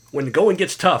When the going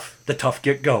gets tough, the tough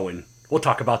get going. We'll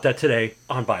talk about that today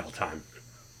on Bible Time.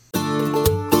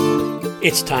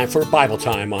 It's time for Bible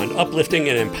Time on uplifting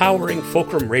and empowering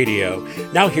Fulcrum Radio.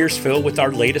 Now here's Phil with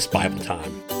our latest Bible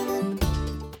Time.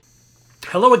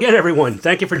 Hello again, everyone.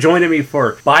 Thank you for joining me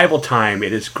for Bible Time.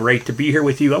 It is great to be here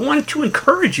with you. I wanted to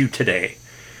encourage you today.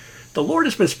 The Lord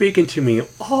has been speaking to me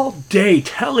all day,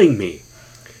 telling me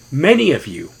many of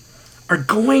you are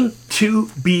going to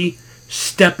be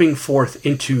stepping forth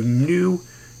into new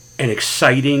and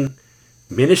exciting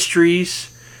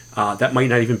ministries. That might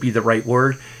not even be the right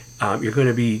word. You're going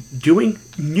to be doing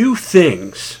new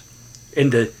things in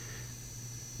the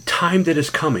time that is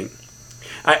coming.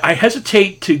 I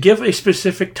hesitate to give a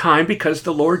specific time because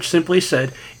the Lord simply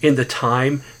said, in the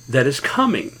time that is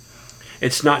coming.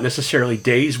 It's not necessarily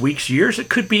days, weeks, years. It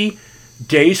could be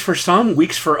days for some,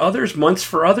 weeks for others, months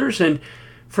for others, and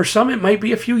for some it might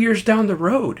be a few years down the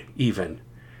road even.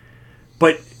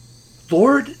 But the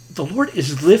Lord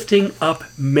is lifting up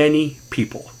many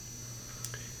people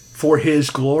for His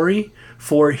glory,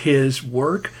 for His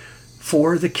work,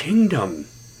 for the kingdom.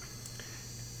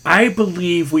 I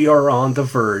believe we are on the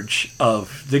verge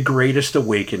of the greatest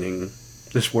awakening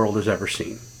this world has ever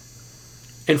seen.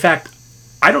 In fact,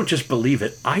 I don't just believe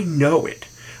it, I know it.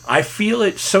 I feel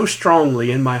it so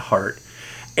strongly in my heart.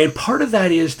 And part of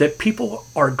that is that people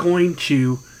are going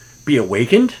to be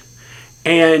awakened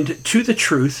and to the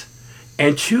truth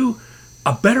and to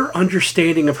a better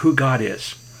understanding of who God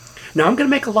is. Now, I'm going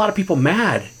to make a lot of people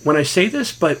mad when I say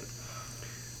this, but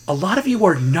a lot of you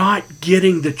are not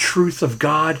getting the truth of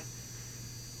God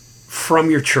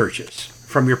from your churches,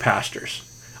 from your pastors.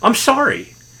 I'm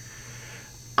sorry.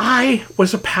 I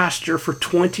was a pastor for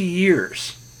 20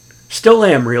 years. Still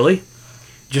am, really.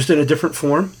 Just in a different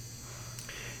form.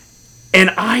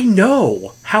 And I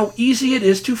know how easy it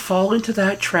is to fall into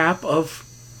that trap of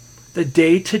the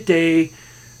day-to-day,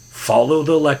 follow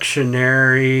the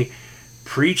lectionary,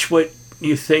 preach what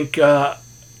you think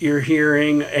you're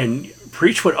hearing, and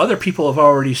preach what other people have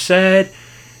already said.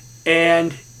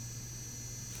 And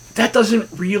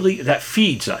that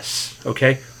feeds us,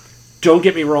 okay? Don't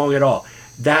get me wrong at all.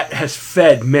 That has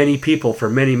fed many people for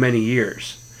many, many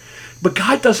years. But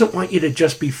God doesn't want you to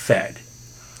just be fed.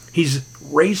 He's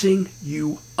raising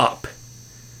you up.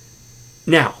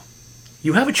 Now,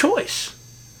 you have a choice.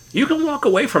 You can walk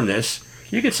away from this.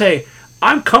 You can say,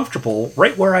 I'm comfortable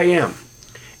right where I am.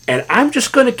 And I'm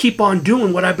just going to keep on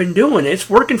doing what I've been doing. It's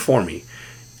working for me.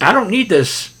 I don't need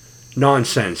this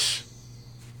nonsense.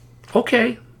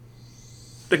 Okay.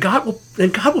 Then God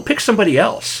will pick somebody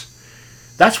else.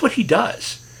 That's what He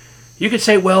does. You could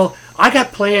say, well, I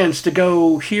got plans to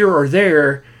go here or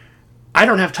there. I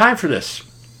don't have time for this.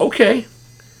 Okay.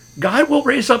 God will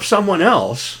raise up someone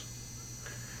else.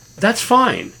 That's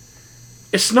fine.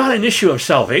 It's not an issue of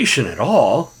salvation at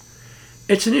all.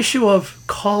 It's an issue of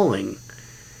calling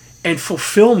and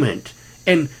fulfillment.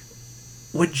 And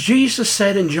what Jesus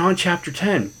said in John chapter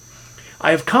 10,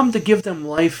 I have come to give them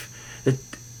life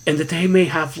and that they may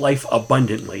have life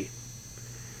abundantly.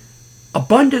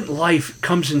 Abundant life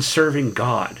comes in serving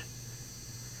God.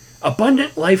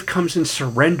 Abundant life comes in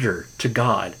surrender to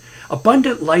God.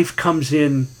 Abundant life comes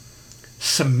in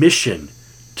submission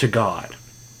to God.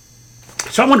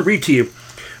 So I want to read to you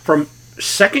from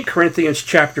 2 Corinthians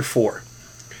chapter 4.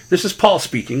 This is Paul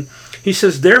speaking. He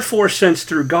says, therefore, since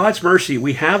through God's mercy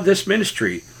we have this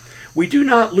ministry, we do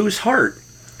not lose heart.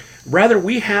 Rather,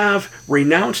 we have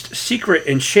renounced secret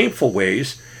and shameful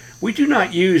ways. We do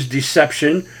not use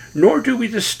deception, nor do we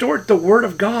distort the word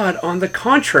of God. On the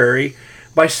contrary,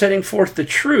 by setting forth the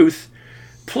truth,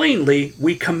 plainly,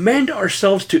 we commend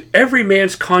ourselves to every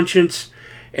man's conscience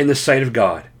in the sight of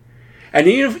God. And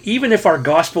even if our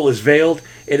gospel is veiled,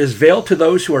 it is veiled to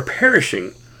those who are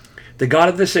perishing. The God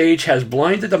of this age has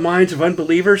blinded the minds of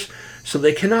unbelievers, so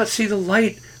they cannot see the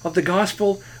light of the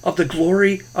gospel of the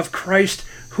glory of Christ,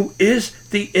 who is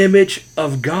the image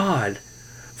of God.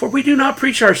 For we do not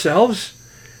preach ourselves,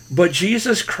 but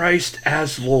Jesus Christ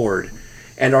as Lord,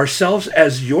 and ourselves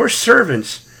as your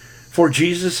servants for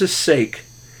Jesus' sake.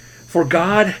 For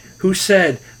God, who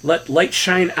said, let light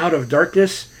shine out of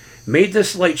darkness, made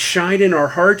this light shine in our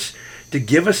hearts to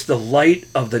give us the light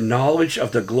of the knowledge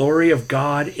of the glory of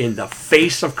God in the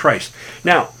face of Christ.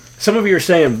 Now, some of you are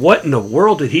saying, what in the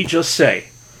world did he just say?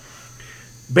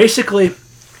 Basically,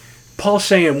 Paul's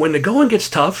saying, when the going gets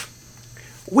tough,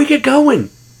 we get going.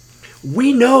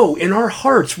 We know in our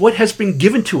hearts what has been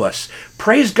given to us.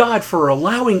 Praise God for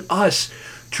allowing us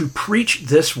to preach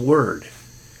this word,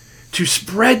 to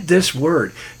spread this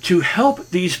word, to help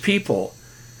these people.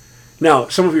 Now,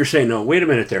 some of you are saying, no, wait a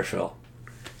minute there, Phil.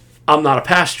 I'm not a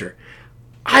pastor.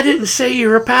 I didn't say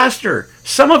you're a pastor.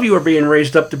 Some of you are being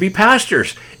raised up to be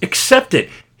pastors. Accept it.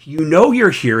 You know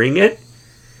you're hearing it.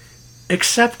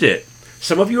 Accept it.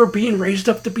 Some of you are being raised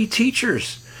up to be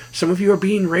teachers. Some of you are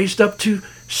being raised up to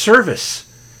service,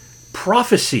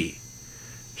 prophecy,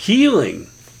 healing,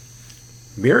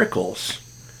 miracles,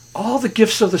 all the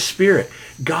gifts of the Spirit.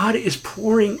 God is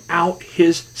pouring out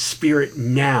His Spirit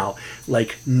now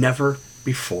like never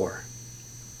before.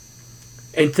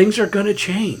 And things are going to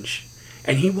change.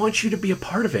 And He wants you to be a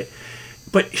part of it.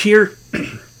 But here,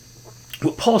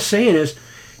 what Paul's saying is,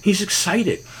 he's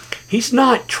excited. He's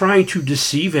not trying to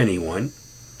deceive anyone.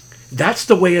 That's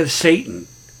the way of Satan.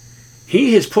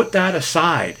 He has put that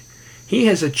aside. He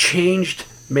has a changed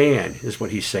man, is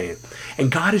what he's saying.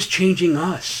 And God is changing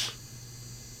us.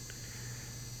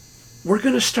 We're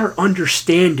going to start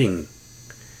understanding,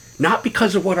 not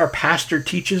because of what our pastor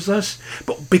teaches us,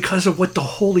 but because of what the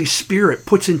Holy Spirit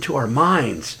puts into our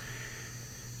minds.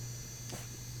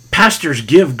 Pastors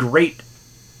give great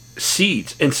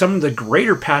seeds, and some of the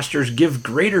greater pastors give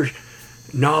greater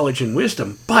knowledge and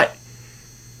wisdom, but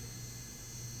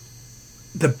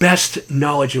the best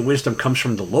knowledge and wisdom comes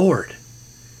from the Lord.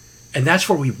 And that's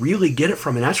where we really get it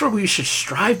from, and that's where we should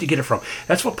strive to get it from.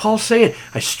 That's what Paul's saying.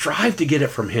 I strive to get it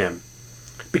from Him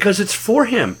because it's for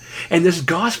Him. And this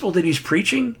gospel that he's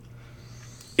preaching,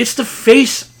 it's the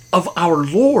face of our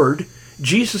Lord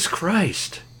Jesus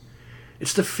Christ.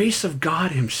 It's the face of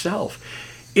God Himself.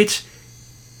 It's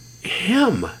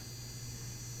Him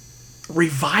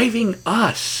reviving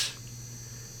us.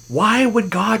 Why would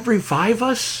God revive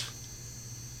us?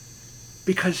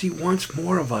 Because He wants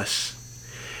more of us.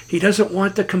 He doesn't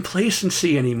want the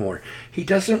complacency anymore. He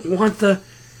doesn't want the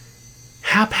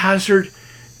haphazard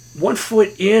 1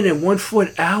 foot in and 1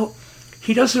 foot out.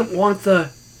 He doesn't want the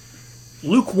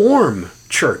lukewarm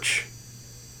church.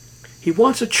 He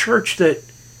wants a church that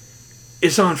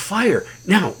is on fire.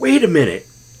 Now, wait a minute.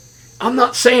 I'm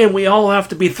not saying we all have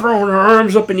to be throwing our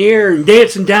arms up in the air and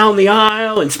dancing down the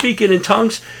aisle and speaking in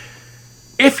tongues.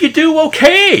 If you do,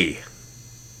 okay.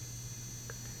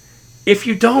 If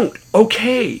you don't,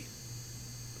 okay.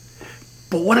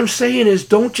 But what I'm saying is,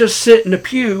 don't just sit in the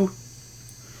pew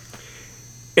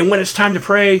and when it's time to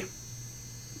pray,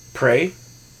 pray,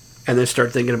 and then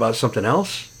start thinking about something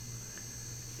else.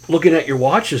 Looking at your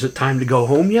watch, is it time to go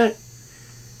home yet?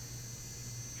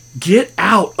 Get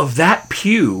out of that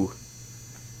pew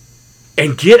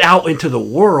and get out into the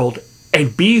world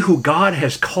and be who God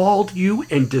has called you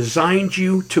and designed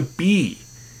you to be.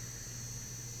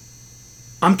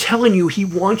 I'm telling you, He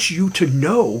wants you to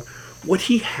know what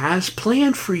He has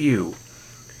planned for you.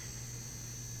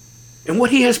 And what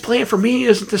He has planned for me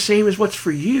isn't the same as what's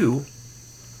for you.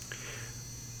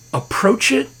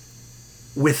 Approach it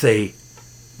with a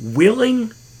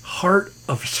willing heart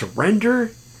of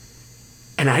surrender,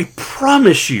 and I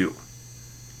promise you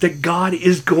that God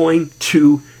is going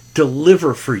to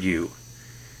deliver for you.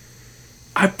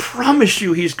 I promise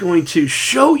you He's going to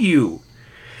show you.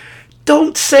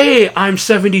 Don't say, I'm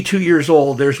 72 years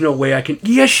old, there's no way I can.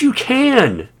 Yes, you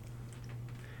can.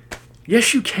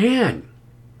 Yes, you can.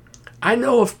 I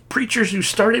know of preachers who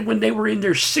started when they were in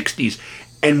their 60s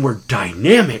and were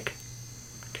dynamic.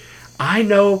 I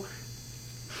know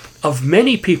of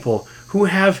many people who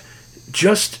have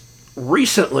just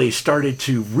recently started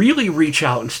to really reach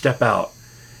out and step out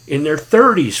in their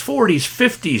 30s, 40s,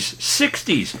 50s,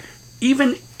 60s,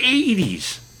 even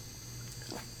 80s.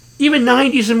 Even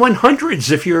 90s and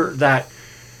 100s if you're that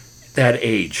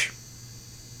age.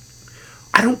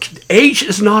 Age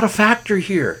is not a factor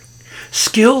here.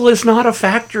 Skill is not a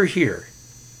factor here.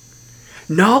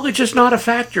 Knowledge is not a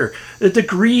factor. The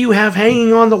degree you have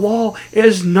hanging on the wall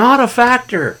is not a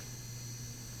factor.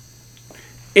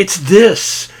 It's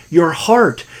this. Your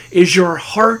heart. Is your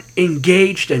heart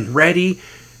engaged and ready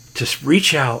to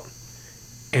reach out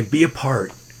and be a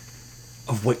part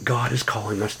of what God is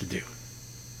calling us to do?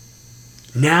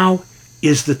 Now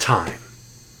is the time.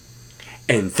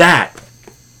 And that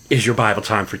is your Bible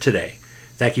time for today.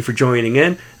 Thank you for joining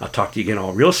in. I'll talk to you again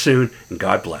all real soon, and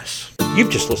God bless.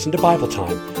 You've just listened to Bible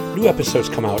Time. New episodes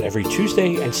come out every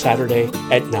Tuesday and Saturday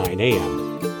at 9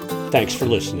 a.m. Thanks for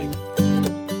listening.